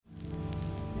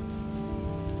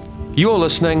You're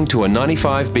listening to a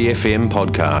 95BFM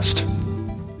podcast.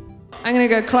 I'm going to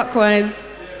go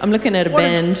clockwise. I'm looking at a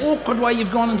band. What an awkward way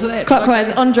you've gone into that. Clockwise,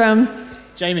 Okay. on drums.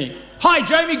 Jamie. Hi,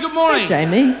 Jamie, good morning. Hi,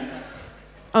 Jamie.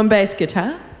 On bass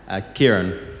guitar.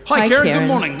 Kieran. Hi, Hi, Kieran. Kieran. Good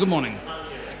morning. Good morning.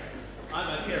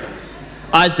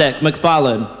 Isaac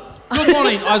McFarlane. Good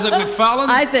morning, Isaac McFarlane.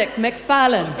 Isaac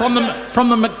McFarlane. From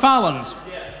the McFarlanes.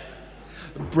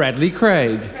 Bradley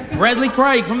Craig. Bradley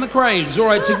Craig from the Craigs. All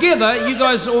right, together, you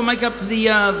guys all make up the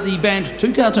band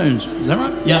Two Cartoons. Is that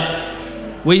right?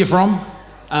 Yep. Where you from?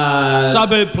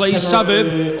 Suburb, please. Timaru,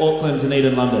 Suburb. Auckland,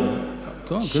 Dunedin, London. Oh,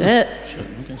 good. Shit.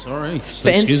 Okay, sorry.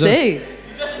 Fancy.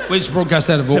 We just broadcast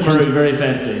out of Timaru, Auckland. very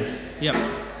fancy. Yep.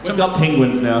 We've got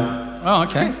penguins now. Oh,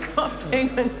 okay. We've got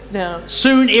penguins now.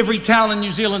 Soon every town in New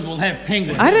Zealand will have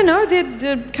penguins. I don't know.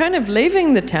 They're kind of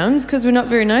leaving the towns because we're not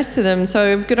very nice to them.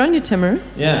 So good on you, Timaru.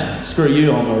 Yeah. Screw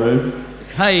you, Oamaru.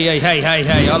 Hey.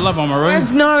 I love Oamaru.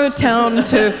 There's no town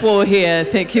turf war here.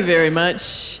 Thank you very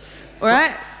much. All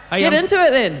right. Hey, Get into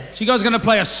it then. So you guys are going to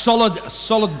play a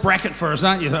solid bracket for us,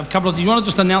 aren't you? A couple of. Do you want to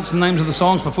just announce the names of the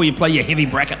songs before you play your heavy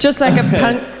bracket? Just like a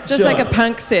punk, Sure. like a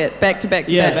punk set, back to back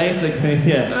to Yeah, back. basically,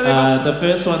 yeah. The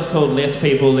first one's called Less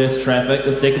People, Less Traffic.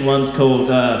 The second one's called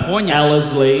Poignant.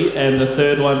 Ellerslie. And the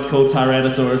third one's called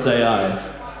Tyrannosaurus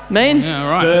AI. Mean. Yeah, all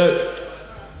right. So,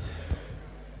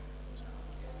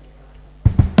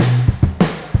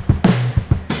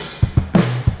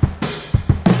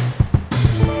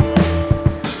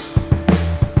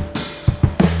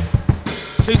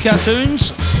 Two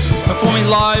Cartoons performing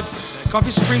live at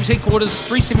Coffee Supreme's headquarters,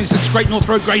 376 Great North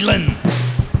Road, Grey Lynn.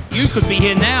 You could be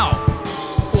here now,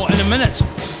 or in a minute,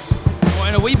 or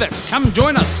in a wee bit. Come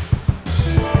join us.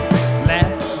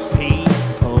 less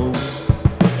people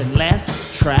and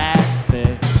less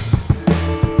traffic.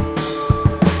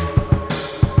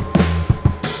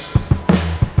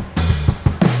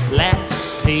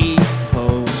 Less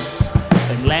people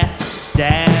and less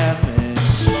damage.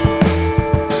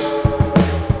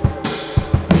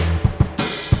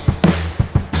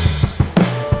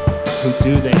 Who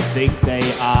do they think they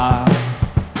are?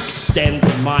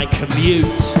 Extending my commute.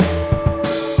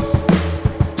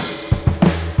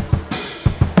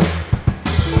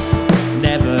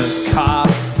 Never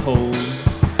carpool.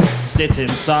 Sit in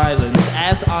silence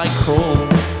as I crawl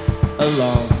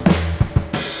along.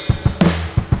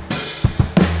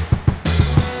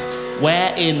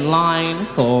 We're in line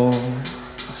for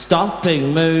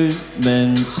stopping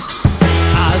movement.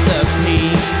 Other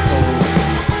people,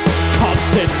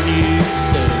 constant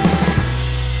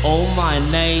nuisance. All my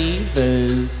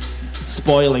neighbors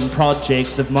spoiling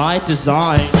projects of my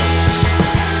design.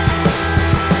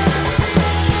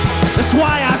 That's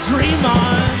why I dream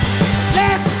on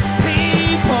less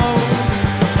people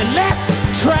and less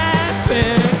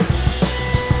traffic.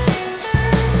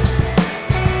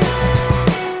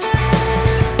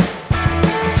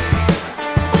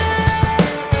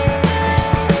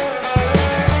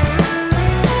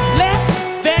 Less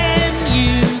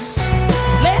venues,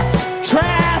 less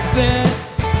traffic.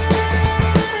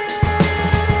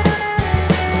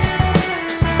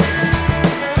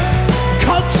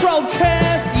 Controlled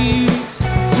curfews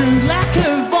through lack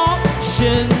of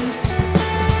options.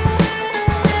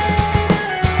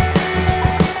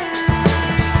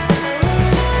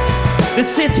 The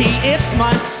city, it's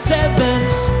my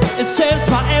seventh. It serves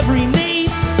my every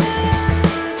needs.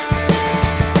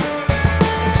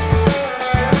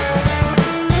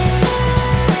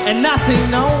 And nothing,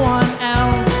 no one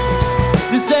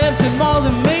else deserves it more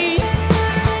than me.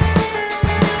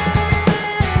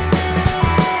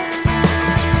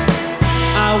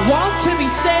 I want to be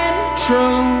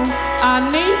central. I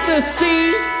need the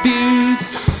sea views.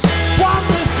 Want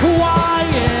the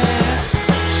quiet.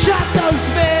 Shut those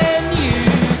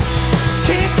venues.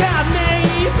 Kick out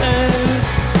neighbors.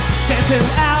 Get them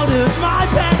out of my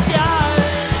backyard.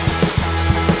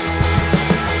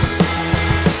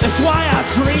 That's why I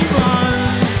dream on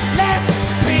less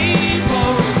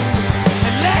people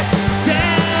and less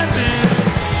damage.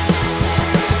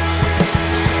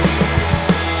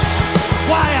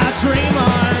 Why I dream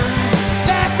on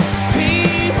less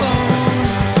people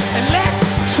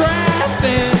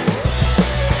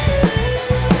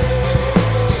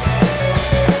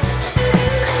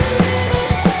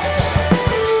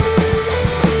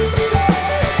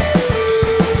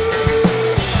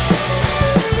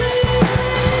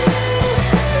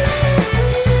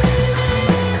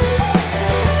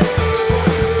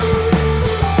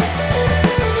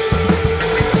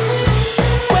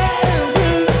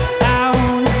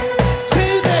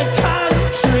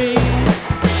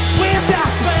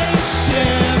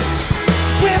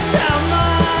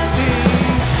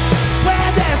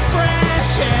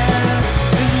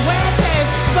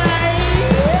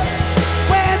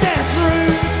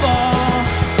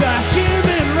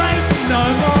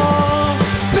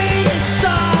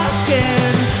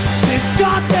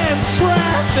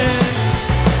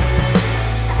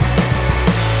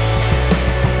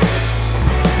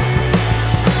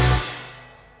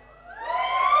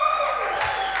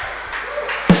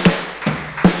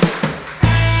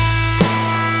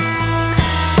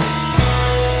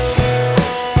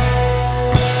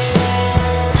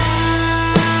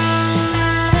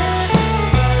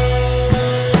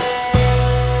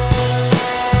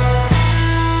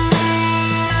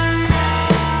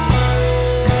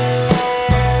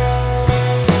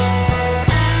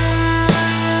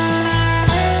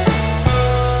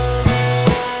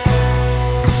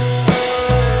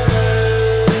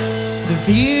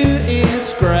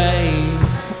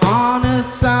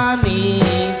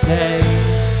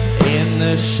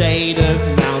the shade of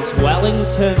Mount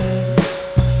Wellington.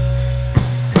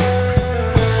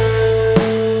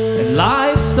 And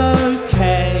life's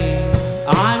okay,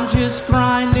 I'm just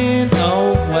grinding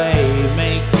away,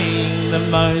 making the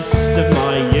most of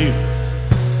my youth.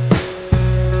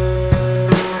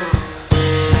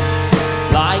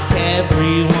 Like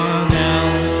everyone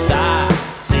else, I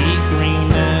see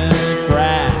greener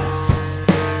grass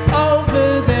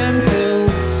over them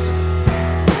hills.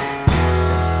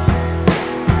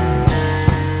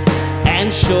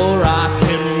 And sure, I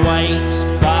can wait,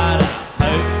 but I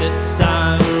hope that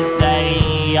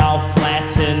someday I'll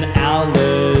flatten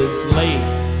Ellerslie.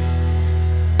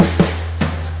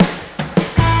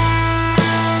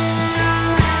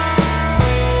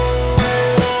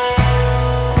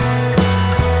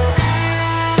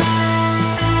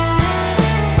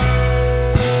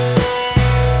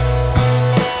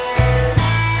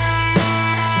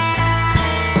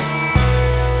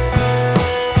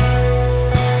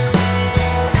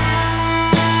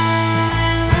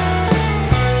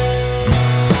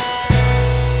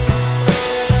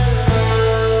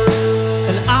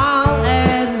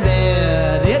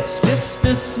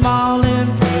 Small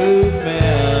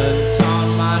improvement on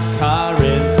my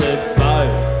current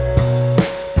abode.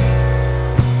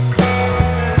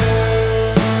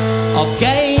 I'll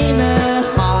gain a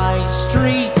high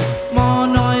street, more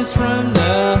noise from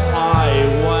the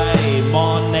highway,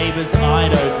 more neighbours I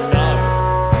don't know.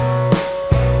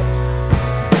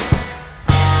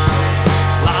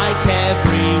 Like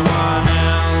everyone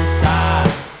else, I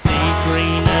see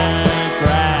greener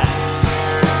grass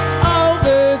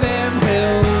over them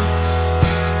hills.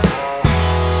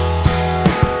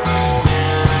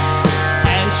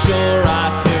 And sure, I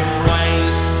can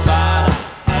wait, but I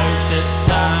hope that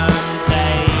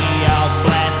someday I'll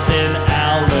flatten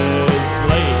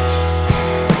Ellerslie.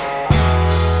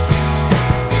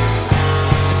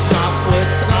 It's not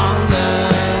what's on the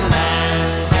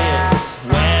land, it's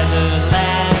where the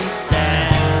land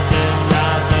stands,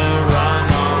 another rung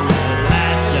on the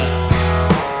ladder.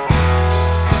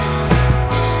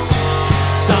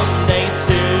 Someday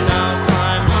soon I'll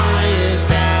climb higher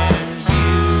than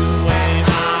you when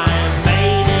I've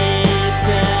made it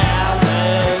to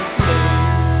Ellerslie.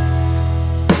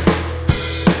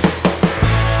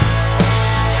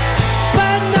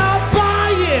 But not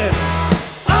buying,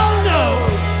 oh no,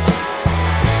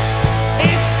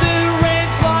 it's the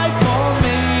rent life for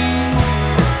me.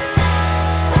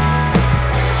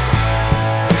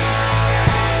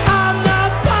 I'm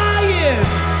not buying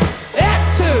it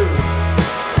too.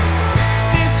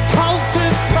 This cult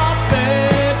of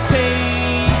property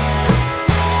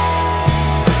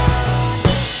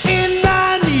in the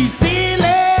New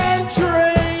Zealand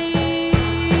tree.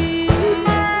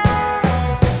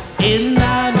 In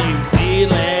the New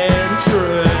Zealand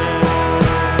tree.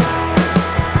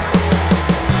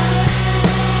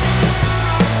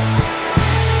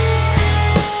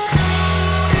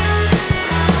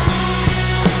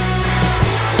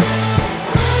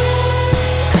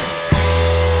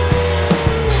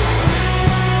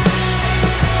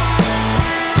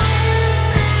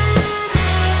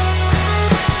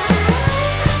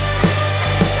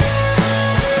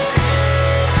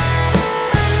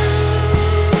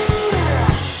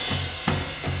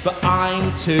 But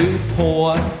I'm too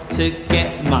poor to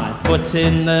get my foot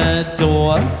in the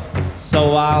door,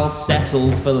 so I'll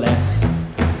settle for less.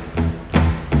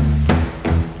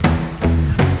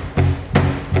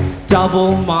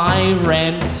 Double my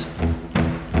rent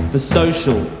for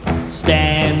social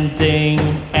standing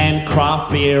and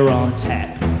craft beer on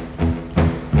tap.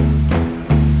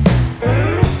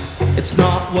 It's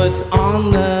not what's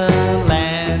on the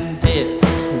land, it's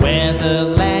where the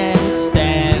land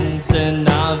stands,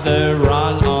 another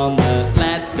rung on the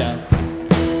ladder.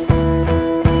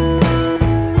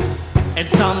 And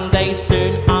someday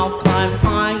soon I'll climb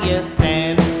higher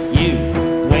than you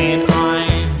when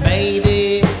I've made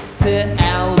it to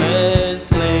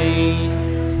Ellerslie.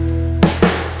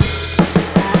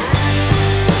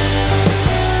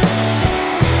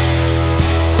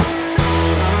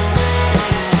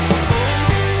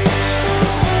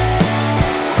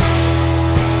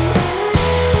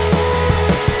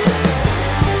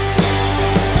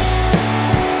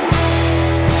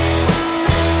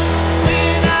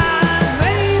 When I've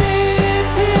made it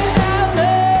to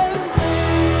Ellerslie.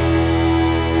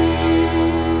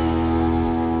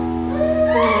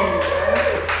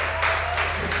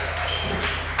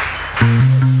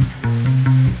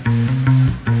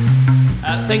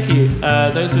 Thank you.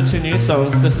 Those were two new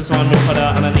songs. This is one we put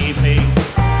out on an EP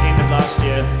end of last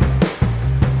year.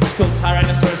 It's called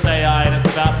Tyrannosaurus AI, and it's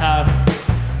about how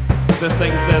the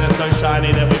things that are so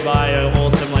shiny that we buy are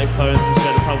awesome, like phones and shit,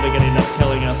 are probably going to end up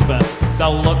killing us, but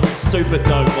they'll look super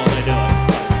dope while they do it.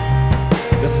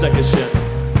 Like, they're sick as shit.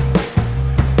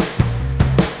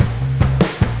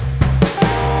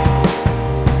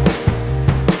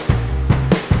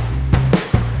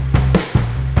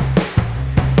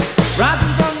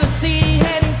 Rising from the sea,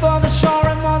 heading for the shore,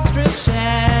 a monstrous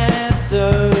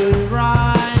shadow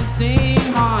rising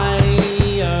high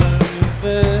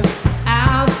over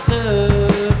our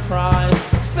surprise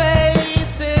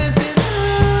faces. And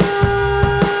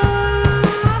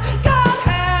I can't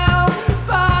help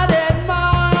but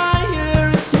admire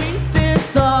its sweet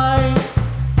design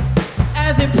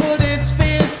as it put its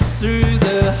fists through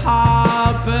the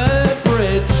harbour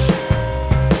bridge.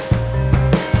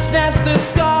 Snaps the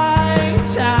sky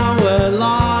tower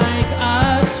like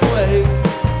a twig,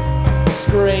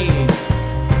 screams,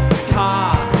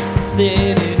 casts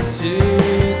it into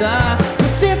the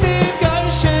Pacific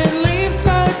Ocean, leaves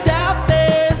no doubt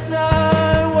there's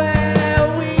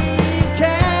nowhere we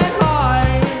can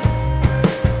hide.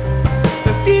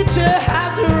 The future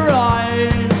has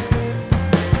arrived.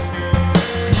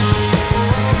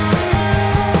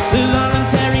 The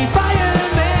voluntary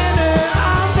firemen are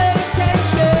on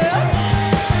vacation.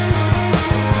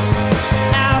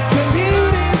 Our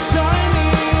computers join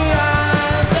the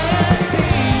other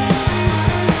team.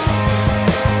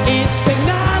 It's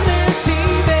technology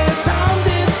that's on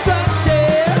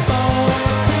destruction. Born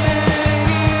to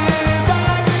give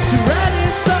back to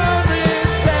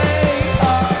Renaissance, say,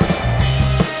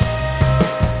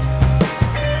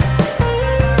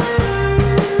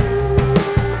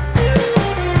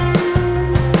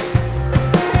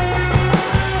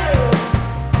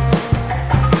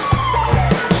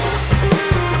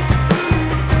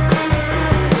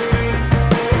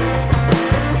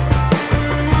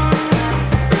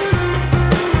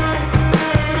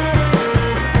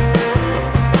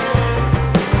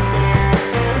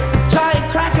 giant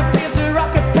cracker piece of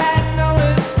rocket pack, no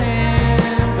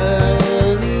assembly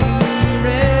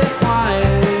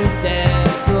required.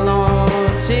 Death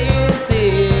launches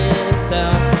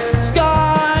itself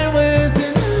skywards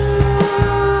and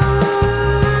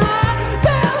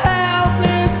fell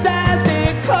helpless as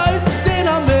it closes in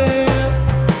on me.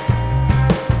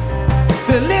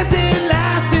 The lizard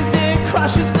laughs as it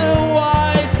crushes the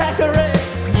white tackering.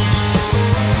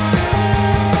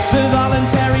 The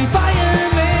voluntary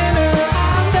firemen are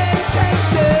on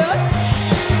vacation.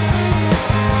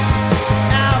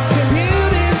 Our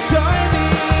computers join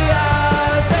the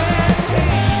other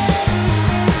team.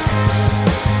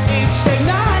 It's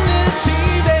technology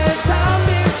that's on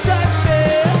destruction.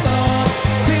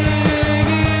 Born to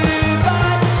give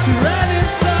back to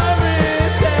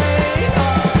Renaissance, say,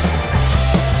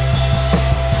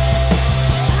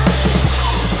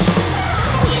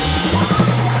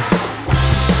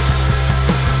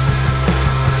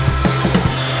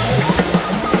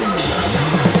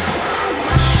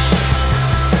 the voluntary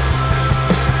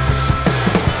firemen are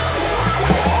on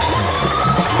vacation.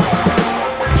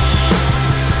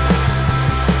 Our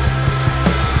computers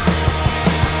join the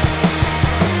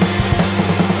other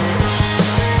team.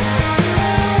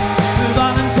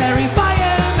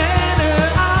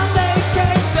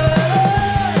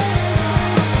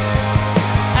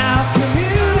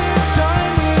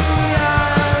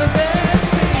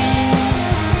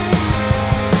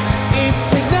 It's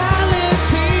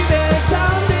technology that's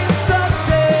on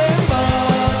destruction.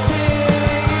 Born to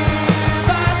give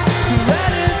back to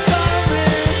Renaissance,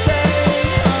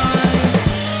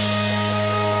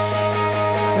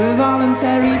 say, the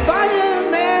voluntary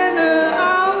firemen are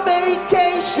on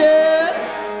vacation.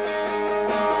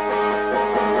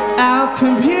 Our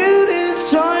computers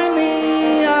join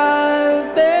the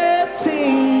other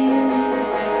team.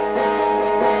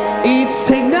 It's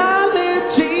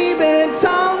technology that's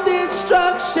on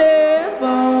destruction.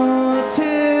 Born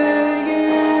to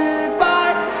you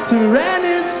by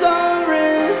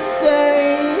Tyrannosaurus,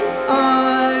 say I.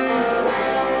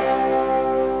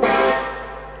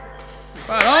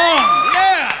 Right on,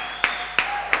 yeah!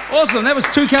 Awesome, that was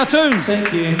 2 cartoons.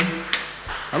 Thank you.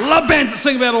 I love bands that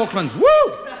sing about Auckland.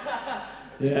 Woo!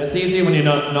 Yeah, it's easier when you're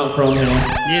not from here.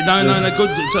 Yeah, no, good.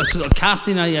 It's sort of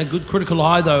casting a good critical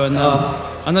eye though, and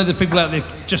I know the people out there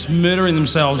just murdering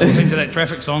themselves listening to that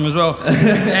Traffic song as well.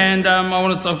 And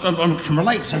I can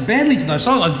relate so badly to those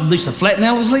songs. I released a Flat and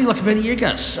Ellerslie like about a year ago.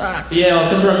 It sucked. Yeah,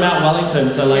 because we're in Mount Wellington,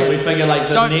 so like we figure like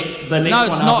the next no, one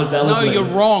it's up not. is Ellerslie. No, you're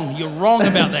wrong. You're wrong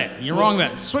about that. You're wrong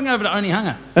about it. Swing over to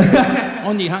Onehunga.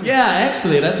 Onehunga. Yeah,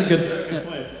 actually, that's a good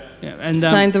point. Yeah, and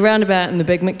Signed the roundabout and the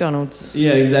big McDonald's.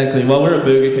 Yeah, exactly. Well, we're a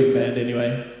Burger King band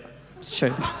anyway. It's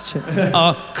true. It's true.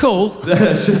 Cool.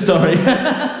 Sorry.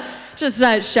 Just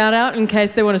shout out in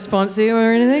case they want to sponsor you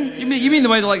or anything. You mean the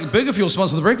way that like Burger Fuel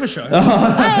sponsor the breakfast show? Boom,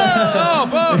 yeah.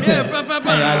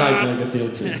 Hey, I like Burger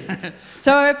Fuel too.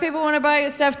 So if people want to buy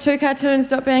your stuff,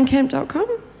 2cartoons.bandcamp.com?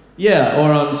 Yeah,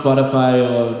 or on Spotify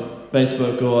or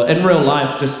Facebook or in real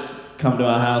life, just come to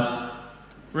our house.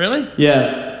 Really?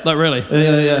 Yeah. Like really?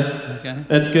 Yeah. Okay.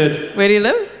 That's good. Where do you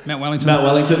live? Mount Wellington. Mount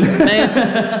Wellington.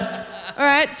 All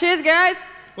right, cheers, guys.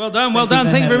 Well done.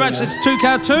 Thank you very much. It's 2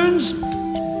 Cartoons.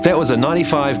 That was a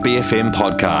 95BFM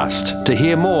podcast. To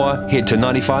hear more, head to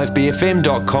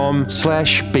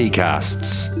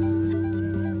 95bfm.com/bcasts.